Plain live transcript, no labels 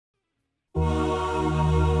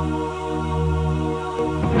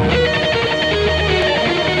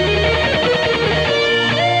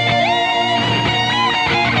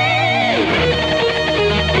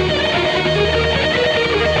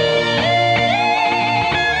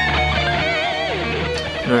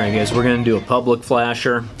Alright guys, we're going to do a public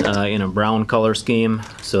flasher in a brown color scheme.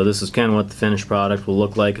 So this is kind of what the finished product will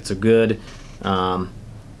look like. It's a good, I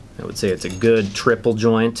would say it's a good triple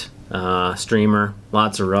joint streamer.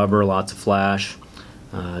 Lots of rubber, lots of flash,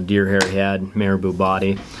 deer hair head, marabou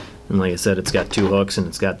body. And like I said, it's got two hooks and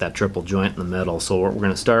it's got that triple joint in the middle. So what we're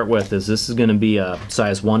going to start with is this is going to be a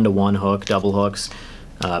size 1-to-1 hook, double hooks,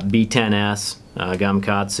 B10S,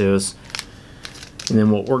 Gamakatsus. And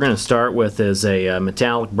then what we're going to start with is a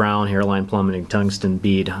metallic brown hairline plummeting tungsten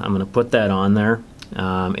bead. I'm going to put that on there.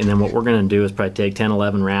 And then what we're going to do is probably take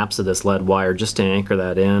 10-11 wraps of this lead wire just to anchor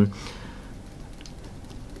that in.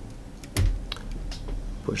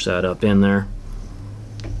 Push that up in there.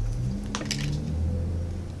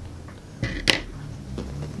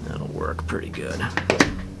 That'll work pretty good.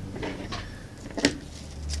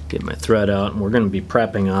 Get my thread out, and we're going to be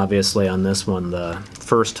prepping obviously on this one the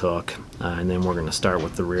first hook, and then we're going to start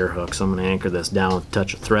with the rear hook. So I'm going to anchor this down with a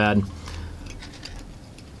touch of thread.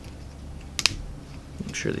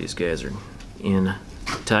 Make sure these guys are in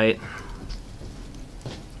tight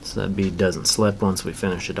so that bead doesn't slip once we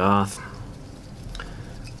finish it off.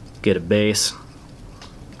 Get a base.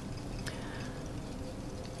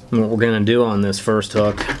 And what we're going to do on this first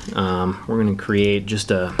hook, we're going to create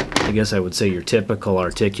just a, I guess I would say your typical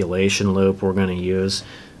articulation loop we're going to use.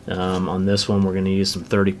 On this one we're going to use some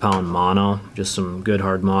 30-pound mono, just some good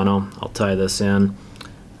hard mono. I'll tie this in.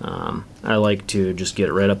 I like to just get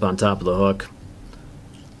it right up on top of the hook,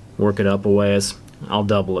 work it up a ways. I'll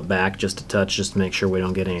double it back just a touch just to make sure we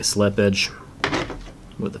don't get any slippage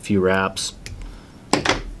with a few wraps.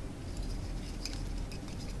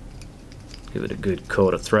 Give it a good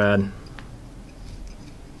coat of thread.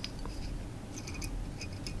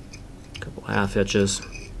 A couple half hitches.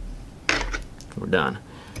 We're done.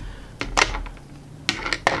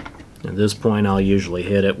 At this point I'll usually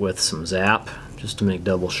hit it with some zap just to make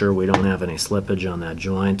double sure we don't have any slippage on that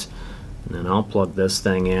joint. And then I'll plug this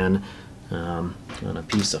thing in on a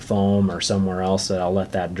piece of foam or somewhere else that I'll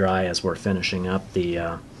let that dry as we're finishing up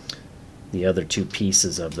the other two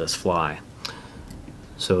pieces of this fly.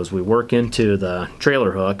 So as we work into the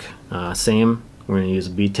trailer hook, same, we're going to use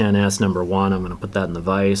a B10S number 1. I'm going to put that in the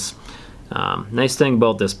vise. Nice thing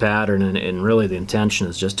about this pattern, and really the intention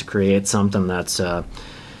is just to create something that's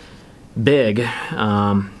big,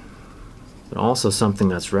 but also something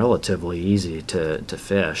that's relatively easy to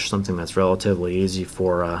fish, something that's relatively easy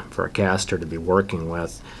for a caster to be working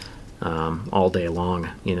with all day long.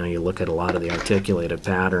 You know, you look at a lot of the articulated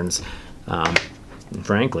patterns, and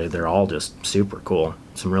frankly they're all just super cool.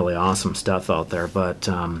 Some really awesome stuff out there, but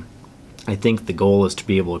I think the goal is to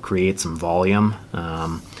be able to create some volume,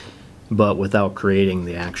 but without creating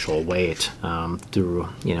the actual weight through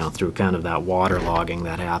kind of that waterlogging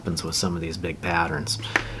that happens with some of these big patterns.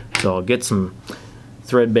 So I'll get some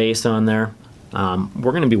thread base on there.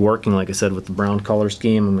 We're going to be working, like I said, with the brown color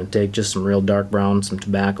scheme. I'm going to take just some real dark brown, some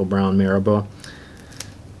tobacco brown marabou. I'll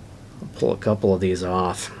pull a couple of these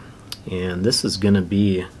off, and this is going to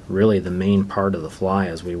be really the main part of the fly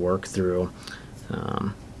as we work through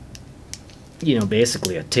you know,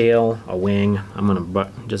 basically a tail, a wing. I'm going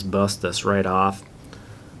to just bust this right off,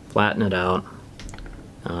 flatten it out.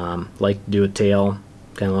 Like to do a tail,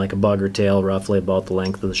 kind of like a bugger tail, roughly about the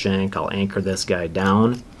length of the shank. I'll anchor this guy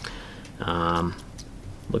down.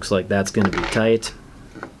 Looks like that's going to be tight.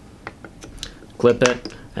 Clip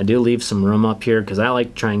it. I do leave some room up here because I like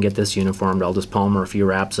to try and get this uniformed. I'll just palmer a few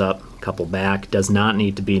wraps up, a couple back. Does not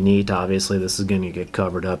need to be neat. Obviously, this is going to get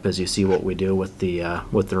covered up as you see what we do with the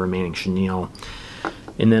remaining chenille.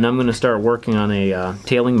 And then I'm going to start working on a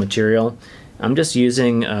tailing material. I'm just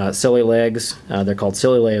using Silly Legs. They're called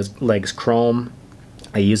Silly Legs Chrome.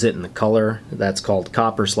 I use it in the color that's called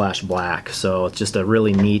copper/black. So it's just a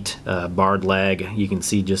really neat barred leg. You can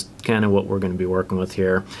see just kind of what we're going to be working with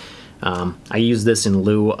here. I use this in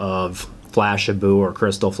lieu of Flashabou or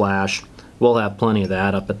Crystal Flash. We'll have plenty of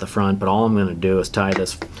that up at the front, but all I'm going to do is tie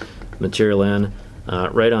this material in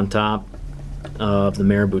right on top of the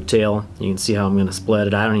marabou tail. You can see how I'm going to split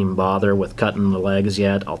it. I don't even bother with cutting the legs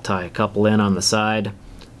yet. I'll tie a couple in on the side.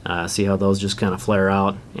 See how those just kind of flare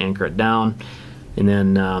out, anchor it down, and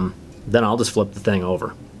then I'll just flip the thing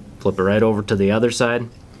over. Flip it right over to the other side,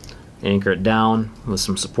 anchor it down with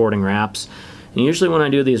some supporting wraps. And usually when I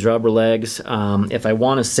do these rubber legs, if I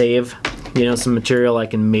want to save, you know, some material, I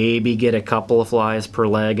can maybe get a couple of flies per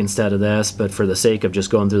leg instead of this, but for the sake of just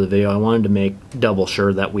going through the video, I wanted to make double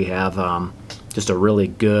sure that we have just a really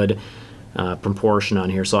good proportion on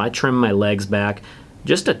here. So I trim my legs back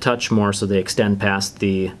just a touch more so they extend past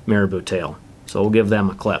the marabou tail. So we'll give them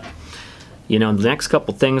a clip. You know, the next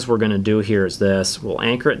couple things we're going to do here is this. We'll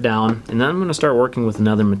anchor it down, and then I'm going to start working with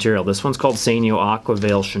another material. This one's called Sanyo Aqua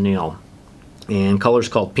Veil Chenille, and color's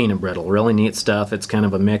called Peanut Brittle. Really neat stuff. It's kind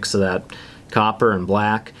of a mix of that copper and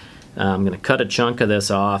black. I'm going to cut a chunk of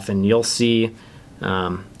this off, and you'll see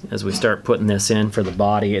as we start putting this in for the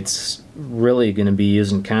body, it's really going to be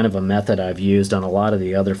using kind of a method I've used on a lot of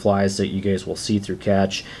the other flies that you guys will see through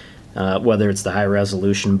catch. Whether it's the high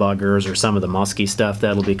resolution buggers or some of the musky stuff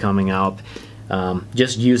that'll be coming out.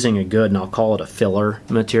 Just using a good, and I'll call it a filler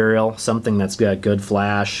material, something that's got good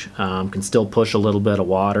flash, can still push a little bit of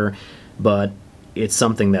water, but it's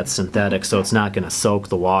something that's synthetic, so it's not going to soak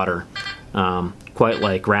the water. Quite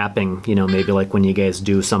like wrapping, you know, maybe like when you guys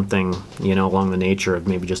do something, you know, along the nature of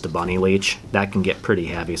maybe just a bunny leech, that can get pretty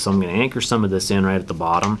heavy. So I'm going to anchor some of this in right at the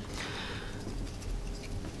bottom.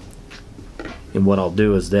 And what I'll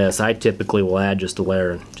do is this, I typically will add just a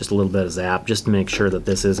layer, just a little bit of zap, just to make sure that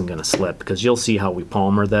this isn't going to slip, because you'll see how we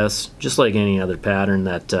palmer this, just like any other pattern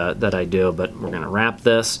that I do. But we're going to wrap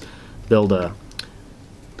this, build a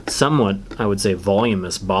somewhat, I would say,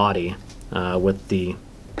 voluminous body with the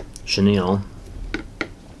chenille.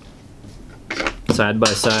 Side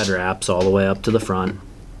by side wraps all the way up to the front.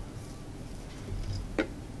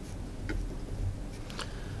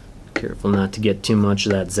 Careful not to get too much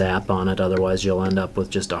of that zap on it, otherwise you'll end up with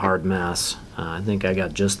just a hard mess. I think I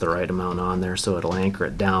got just the right amount on there so it'll anchor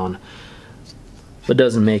it down, but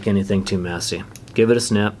doesn't make anything too messy. Give it a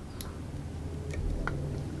snip.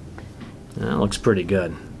 That looks pretty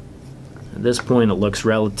good. At this point it looks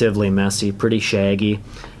relatively messy, pretty shaggy.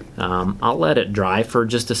 I'll let it dry for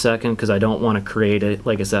just a second because I don't want to create it,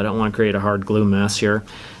 like I said, I don't want to create a hard glue mess here.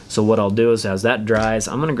 So what I'll do is, as that dries,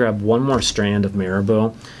 I'm going to grab one more strand of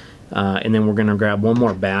marabou. And then we're going to grab one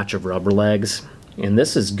more batch of rubber legs, and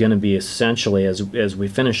this is going to be essentially, as we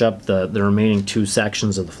finish up the remaining two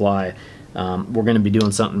sections of the fly, we're going to be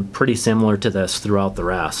doing something pretty similar to this throughout the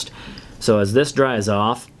rest. So as this dries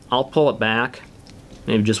off, I'll pull it back,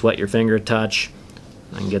 maybe just wet your finger a touch.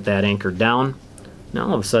 I can get that anchored down. Now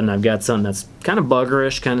all of a sudden I've got something that's kind of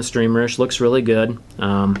buggerish, kind of streamerish, looks really good,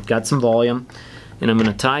 got some volume, and I'm going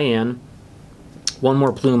to tie in one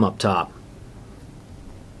more plume up top.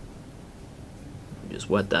 Just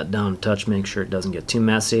wet that down a touch, make sure it doesn't get too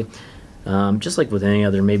messy. Just like with any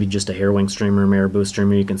other, maybe just a hair wing streamer, marabou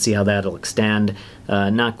streamer, you can see how that'll extend.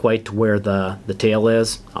 Not quite to where the tail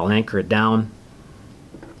is. I'll anchor it down,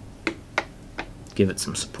 give it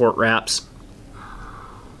some support wraps.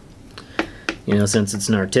 You know, since it's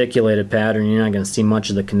an articulated pattern, you're not going to see much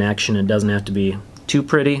of the connection. It doesn't have to be too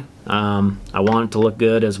pretty. I want it to look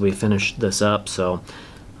good as we finish this up, so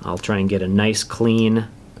I'll try and get a nice clean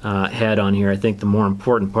head on here. I think the more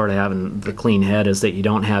important part of having the clean head is that you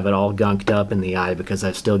don't have it all gunked up in the eye, because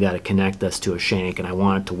I've still got to connect this to a shank and I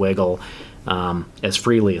want it to wiggle as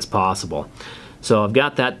freely as possible. So I've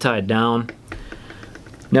got that tied down.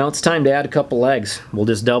 Now it's time to add a couple legs. We'll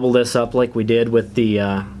just double this up like we did with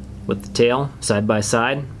the tail, side by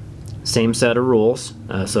side. Same set of rules.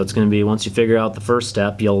 So it's going to be, once you figure out the first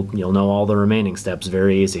step, you'll know all the remaining steps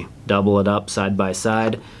very easy. Double it up side by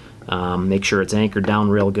side. Make sure it's anchored down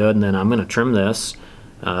real good, and then I'm going to trim this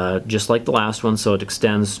just like the last one, so it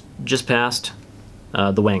extends just past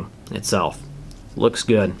the wing itself. Looks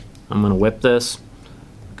good. I'm going to whip this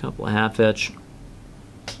a couple of half hitch.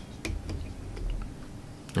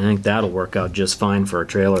 I think that'll work out just fine for a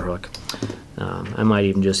trailer hook. I might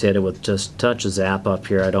even just hit it with just a touch of zap up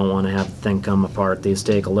here. I don't want to have the thing come apart. These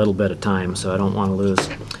take a little bit of time, so I don't want to lose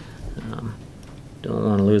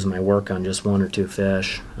my work on just one or two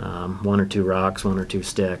fish, one or two rocks, one or two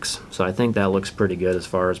sticks. So I think that looks pretty good as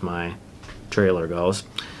far as my trailer goes.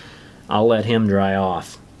 I'll let him dry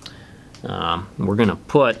off. We're going to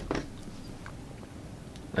put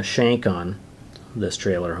a shank on this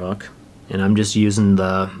trailer hook, and I'm just using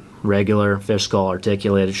the regular fish skull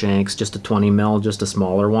articulated shanks, just a 20 mil, just a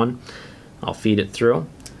smaller one. I'll feed it through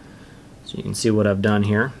so you can see what I've done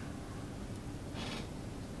here.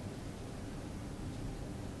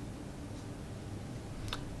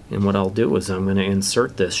 And what I'll do is I'm going to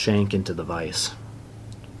insert this shank into the vise.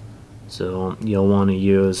 So you'll want to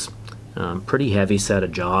use pretty heavy set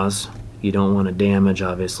of jaws. You don't want to damage,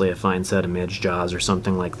 obviously, a fine set of midge jaws or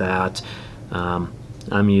something like that.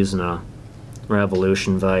 I'm using a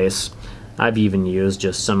Revolution vise. I've even used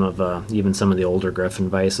just some of the older Griffin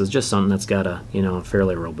vices, just something that's got a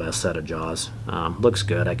fairly robust set of jaws. Looks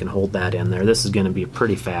good. I can hold that in there. This is going to be a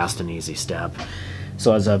pretty fast and easy step.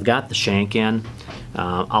 So as I've got the shank in,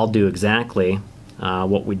 I'll do exactly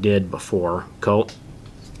what we did before. Coat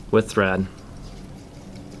with thread.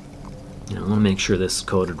 I want to make sure this is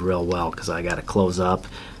coated real well because I got to close up.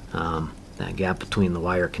 that gap between the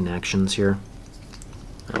wire connections here.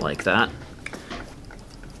 I like that.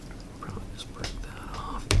 Probably just break that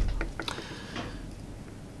off.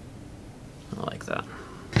 I like that.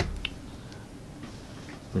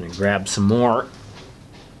 I'm going to grab some more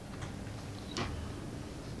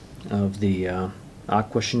of the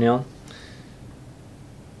aqua chenille.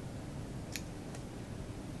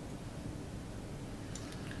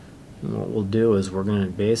 And what we'll do is we're going to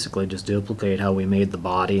basically just duplicate how we made the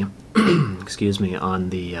body, excuse me, on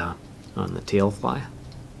the tail fly.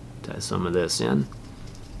 Tie some of this in.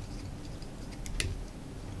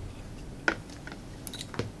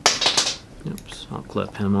 Oops, I'll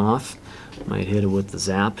clip him off. Might hit it with the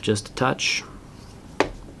zap just a touch.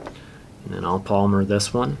 And then I'll palmer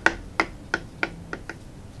this one.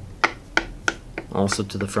 Also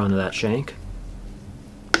to the front of that shank.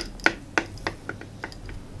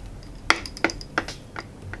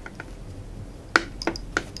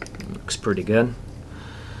 Looks pretty good.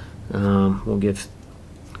 We'll give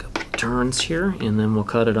a couple turns here and then we'll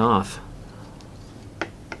cut it off.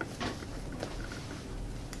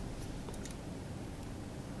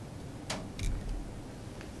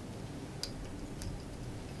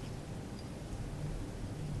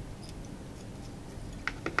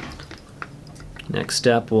 Next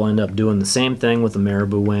step, we'll end up doing the same thing with the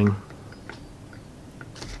marabou wing.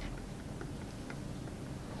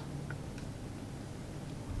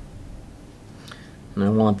 And I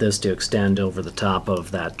want this to extend over the top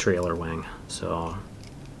of that trailer wing, so I'm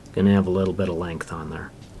going to have a little bit of length on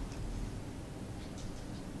there.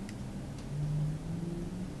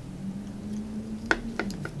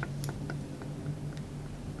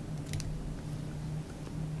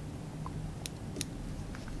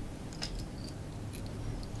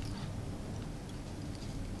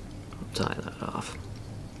 Tie that off.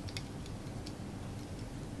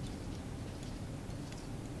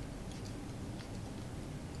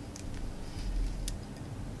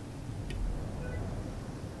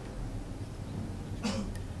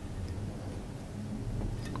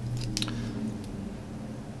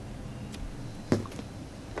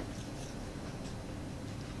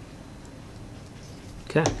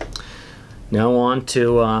 Okay, now on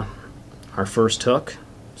to our first hook.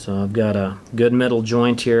 So I've got a good middle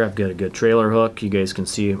joint here, I've got a good trailer hook. You guys can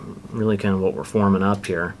see really kind of what we're forming up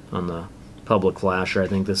here on the public flasher. I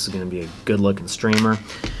think this is going to be a good looking streamer.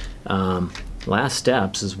 Last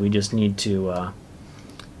steps is we just need to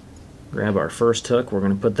grab our first hook. We're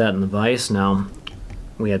going to put that in the vise. Now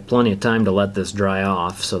we had plenty of time to let this dry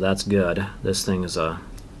off, so that's good. This thing is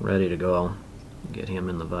ready to go. Get him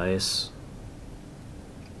in the vise.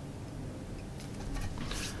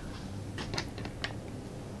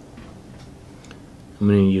 I'm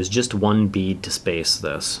going to use just one bead to space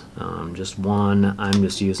this. Just one. I'm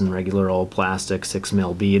just using regular old plastic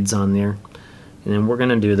 6mm beads on there. And then we're going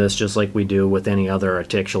to do this just like we do with any other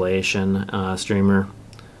articulation streamer.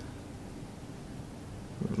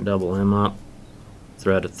 Double him up,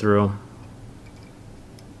 thread it through.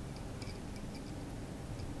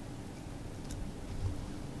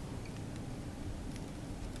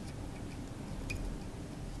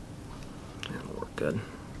 That'll work good.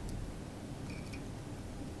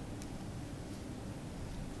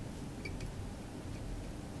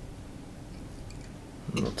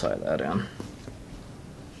 We'll tie that in.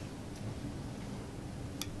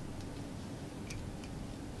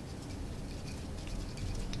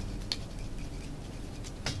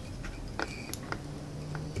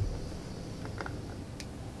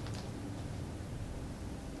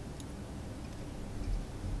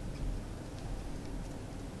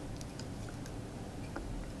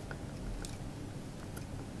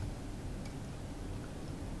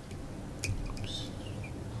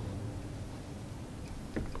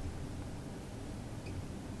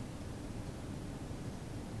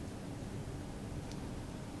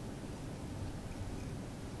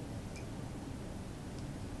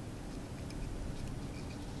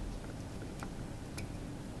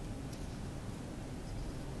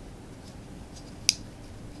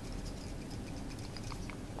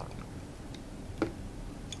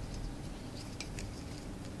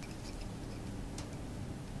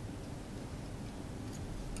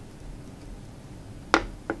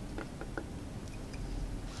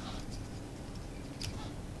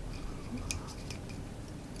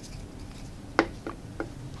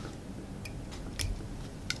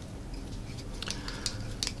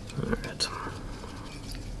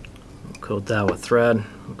 Coat that with thread.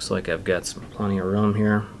 Looks like I've got plenty of room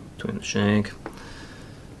here between the shank,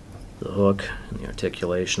 the hook, and the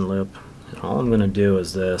articulation loop. And all I'm going to do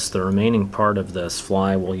is this. The remaining part of this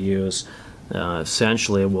fly we'll use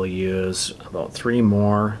Essentially we'll use about 3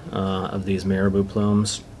 more of these marabou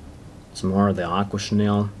plumes, some more of the aqua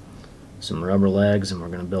chenille, some rubber legs, and we're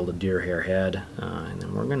going to build a deer hair head, and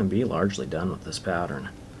then we're going to be largely done with this pattern.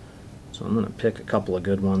 So I'm going to pick a couple of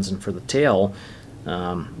good ones, and for the tail,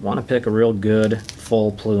 want to pick a real good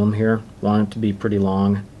full plume here. Want it to be pretty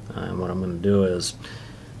long, and what I'm going to do is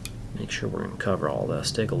make sure we're going to cover all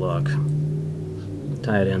this. Take a look.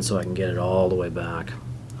 Tie it in so I can get it all the way back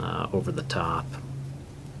over the top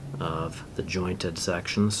of the jointed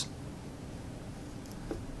sections.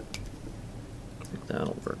 I think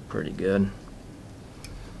that'll work pretty good.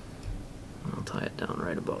 I'll tie it down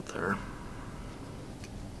right about there.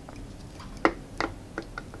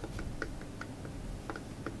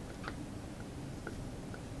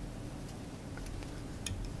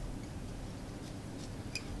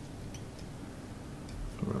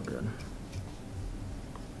 Real good.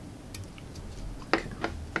 Okay.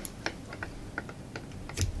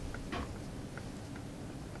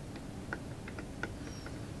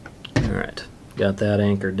 Alright, got that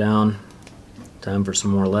anchored down. Time for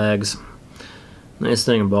some more legs. Nice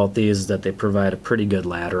thing about these is that they provide a pretty good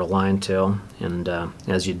lateral line too, and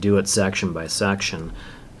as you do it section by section,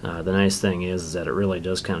 the nice thing is that it really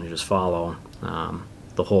does kind of just follow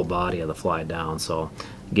the whole body of the fly down. So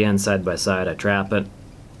again, side by side, I trap it,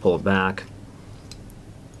 pull it back.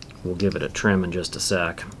 We'll give it a trim in just a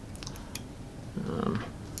sec.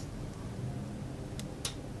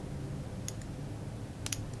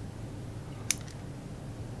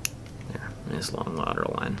 There, nice long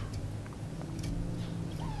lateral line.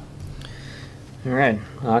 Alright,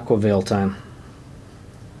 aqua veil time.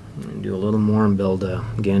 Do a little more and build,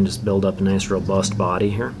 again, just build up a nice robust body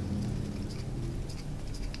here.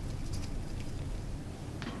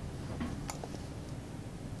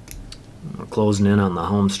 We're closing in on the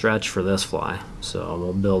home stretch for this fly, so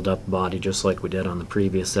we'll build up the body just like we did on the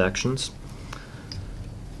previous sections.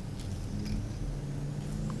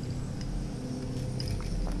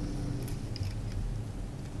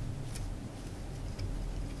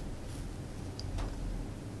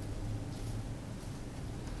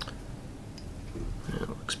 That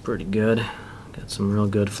looks pretty good. Got some real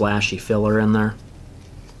good flashy filler in there.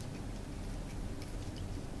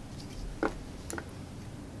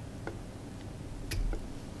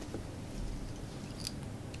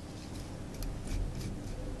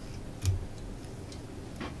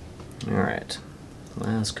 Alright,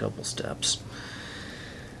 last couple steps.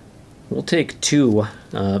 We'll take 2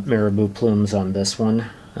 marabou plumes on this one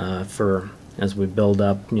for as we build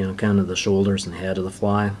up, kind of the shoulders and head of the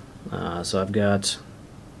fly. So I've got,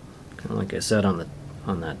 kind of like I said on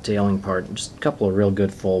that tailing part, just a couple of real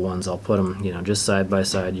good full ones. I'll put them, just side by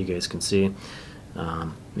side. You guys can see.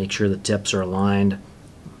 Make sure the tips are aligned.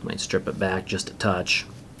 Might strip it back just a touch,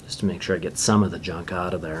 just to make sure I get some of the junk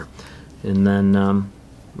out of there. And then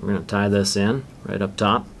we're going to tie this in right up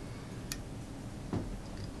top.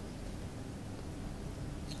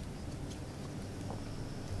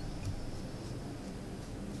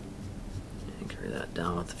 Anchor that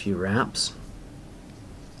down with a few wraps.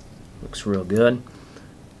 Looks real good.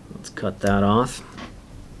 Let's cut that off.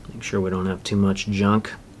 Make sure we don't have too much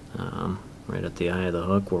junk right at the eye of the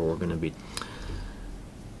hook where we're going to be.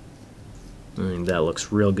 I think that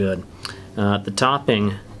looks real good. The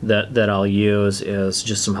topping that I'll use is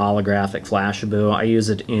just some holographic Flashabou. I use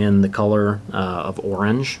it in the color of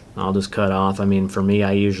orange. I'll just cut off. I mean, for me,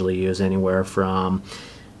 I usually use anywhere from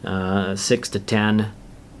 6 to 10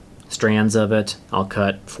 strands of it. I'll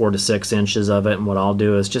cut 4 to 6 inches of it, and what I'll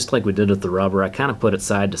do is, just like we did with the rubber, I kind of put it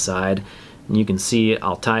side to side, and you can see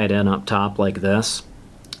I'll tie it in up top like this.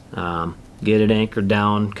 Get it anchored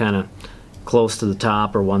down kind of close to the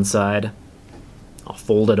top or one side. I'll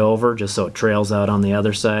fold it over just so it trails out on the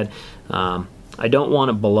other side. I don't want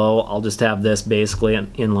it below. I'll just have this basically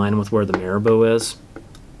in line with where the marabou is.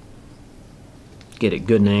 Get it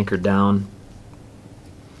good and anchored down.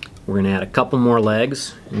 We're going to add a couple more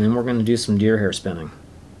legs, and then we're going to do some deer hair spinning.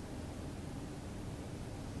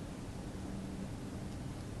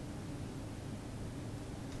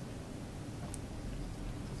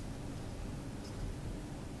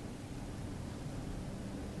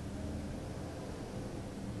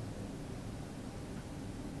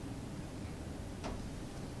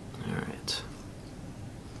 Alright.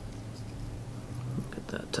 Get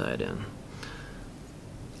that tied in.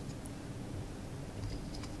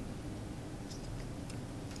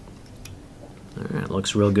 Alright,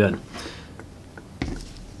 looks real good.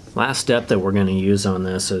 Last step that we're going to use on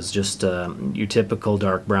this is just your typical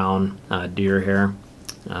dark brown deer hair.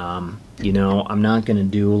 You know, I'm not going to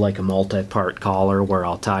do like a multi-part collar where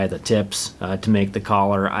I'll tie the tips to make the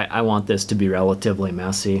collar. I want this to be relatively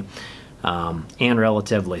messy and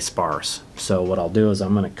relatively sparse. So what I'll do is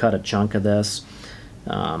I'm going to cut a chunk of this.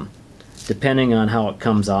 Depending on how it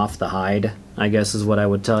comes off the hide, I guess is what I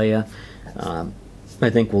would tell you. I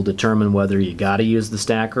think will determine whether you got to use the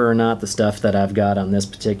stacker or not. The stuff that I've got on this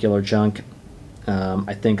particular chunk,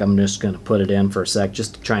 I think I'm just going to put it in for a sec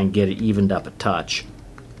just to try and get it evened up a touch.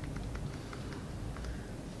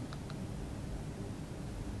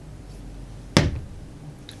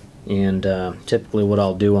 And typically what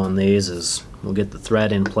I'll do on these is we'll get the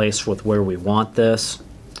thread in place with where we want this.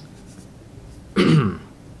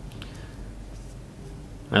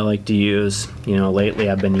 I like to use, you know, lately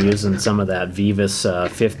I've been using some of that Vivus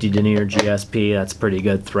 50 denier GSP. That's pretty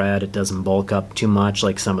good thread. It doesn't bulk up too much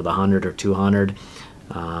like some of the 100 or 200.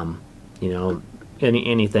 You know,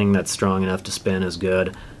 anything that's strong enough to spin is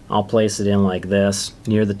good. I'll place it in like this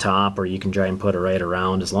near the top, or you can try and put it right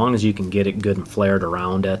around, as long as you can get it good and flared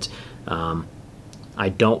around it. I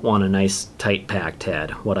don't want a nice tight packed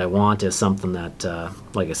head. What I want is something that,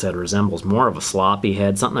 like I said, resembles more of a sloppy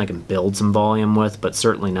head, something I can build some volume with, but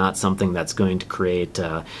certainly not something that's going to create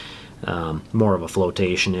more of a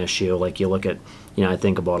flotation issue. Like you look at, you know, I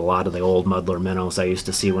think about a lot of the old muddler minnows I used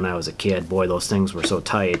to see when I was a kid. Boy, those things were so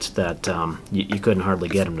tight that you couldn't hardly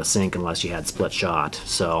get them to sink unless you had split shot.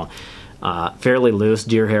 So fairly loose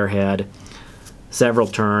deer hair head, several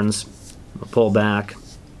turns, pull back.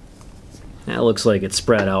 That looks like it's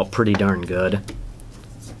spread out pretty darn good.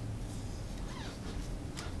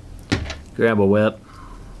 Grab a whip.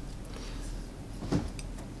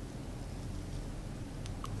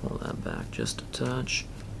 Pull that back just a touch.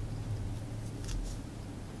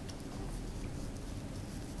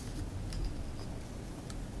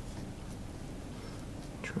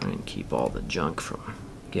 Try and keep all the junk from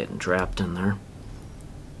getting trapped in there.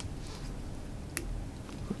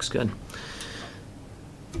 Looks good.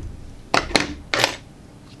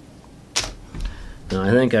 Now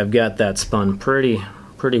I think I've got that spun pretty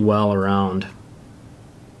well around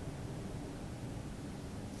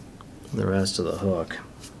the rest of the hook.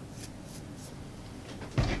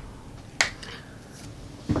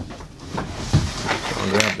 So I'll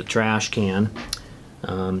grab the trash can,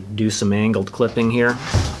 do some angled clipping here.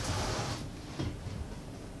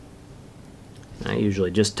 I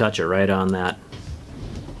usually just touch it right on that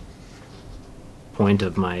point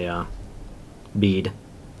of my bead.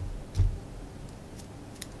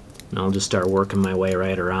 And I'll just start working my way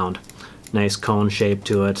right around. Nice cone shape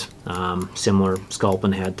to it, similar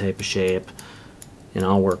sculpin head type of shape, and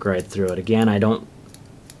I'll work right through it. Again, I don't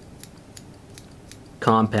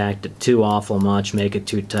compact it too awful much, make it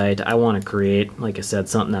too tight. I want to create, like I said,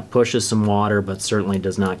 something that pushes some water but certainly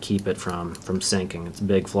does not keep it from sinking. It's a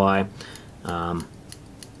big fly. You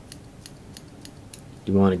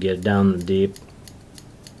want to get it down the deep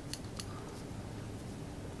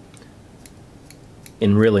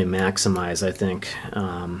and really maximize, I think,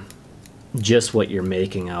 just what you're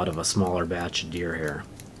making out of a smaller batch of deer hair.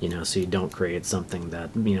 You know, so you don't create something that,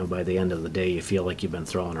 you know, by the end of the day you feel like you've been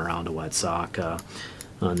throwing around a wet sock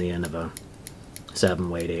on the end of a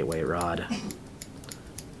 7-weight, 8-weight rod.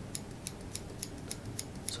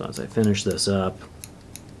 So as I finish this up,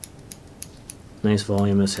 nice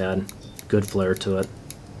voluminous head, good flare to it.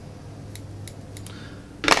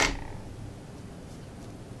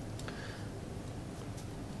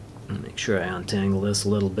 Make sure I untangle this a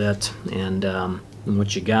little bit, and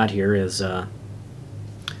what you got here is a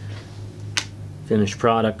finished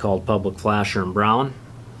product called Public Flasher in Brown.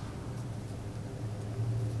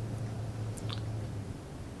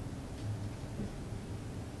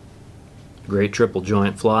 Great triple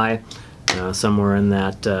joint fly, somewhere in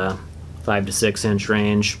that 5 to 6 inch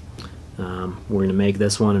range. We're going to make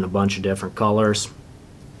this one in a bunch of different colors.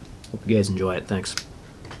 Hope you guys enjoy it. Thanks.